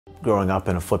growing up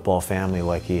in a football family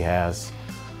like he has,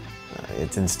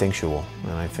 it's instinctual,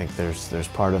 and I think there's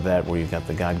part of that where you've got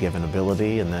the God-given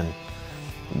ability, and then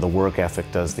the work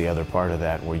ethic does the other part of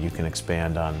that, where you can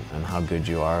expand on how good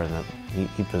you are, and that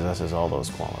he possesses all those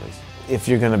qualities. If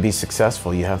you're going to be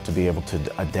successful, you have to be able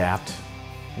to adapt,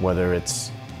 whether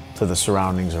it's to the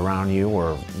surroundings around you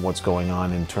or what's going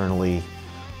on internally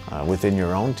within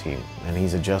your own team. And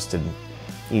he's adjusted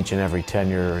each and every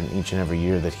tenure and each and every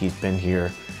year that he's been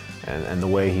here, and the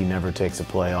way he never takes a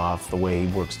play off, the way he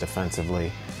works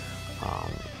defensively,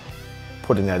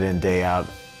 putting that in day out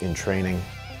in training.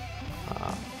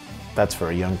 That's for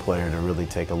a young player to really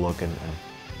take a look and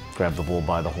grab the bull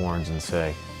by the horns and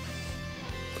say,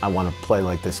 I want to play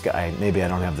like this guy. Maybe I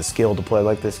don't have the skill to play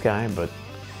like this guy, but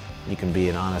you can be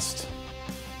an honest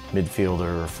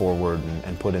midfielder or forward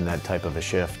and put in that type of a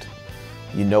shift.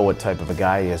 You know what type of a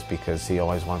guy he is because he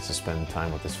always wants to spend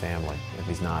time with his family. If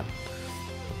he's not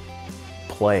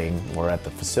playing or at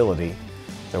the facility,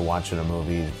 they're watching a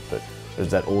movie, but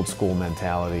there's that old school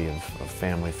mentality of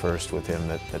family first with him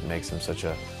that makes him such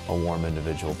a warm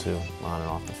individual too, on and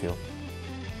off the field.